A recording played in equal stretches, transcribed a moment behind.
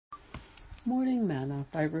Morning Manna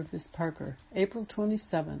by Rufus Parker, April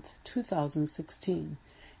 27th, 2016.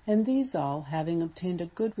 And these all, having obtained a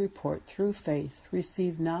good report through faith,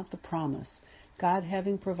 received not the promise, God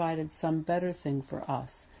having provided some better thing for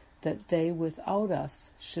us, that they without us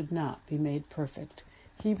should not be made perfect.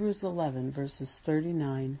 Hebrews 11, verses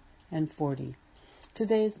 39 and 40.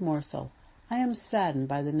 Today's morsel. I am saddened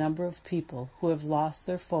by the number of people who have lost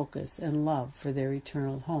their focus and love for their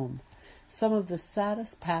eternal home. Some of the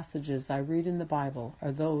saddest passages I read in the Bible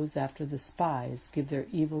are those after the spies give their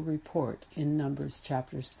evil report in Numbers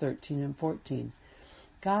chapters 13 and 14.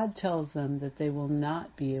 God tells them that they will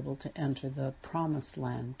not be able to enter the promised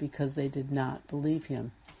land because they did not believe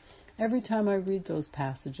him. Every time I read those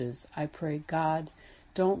passages, I pray, God,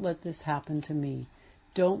 don't let this happen to me.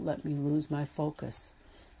 Don't let me lose my focus.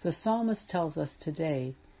 The psalmist tells us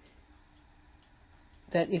today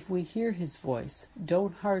that if we hear his voice,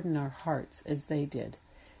 don't harden our hearts as they did.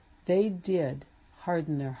 They did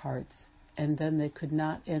harden their hearts, and then they could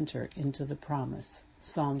not enter into the promise.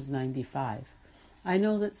 Psalms 95. I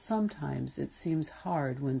know that sometimes it seems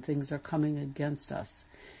hard when things are coming against us,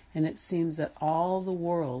 and it seems that all the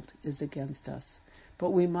world is against us,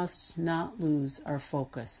 but we must not lose our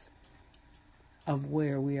focus of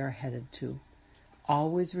where we are headed to.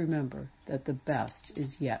 Always remember that the best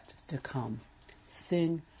is yet to come.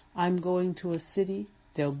 Sing, I'm going to a city,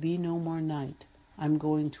 there'll be no more night. I'm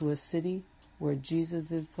going to a city where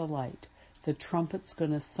Jesus is the light. The trumpet's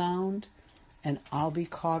going to sound, and I'll be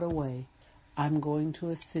caught away. I'm going to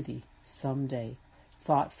a city someday.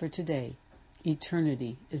 Thought for today.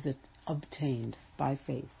 Eternity is obtained by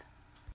faith.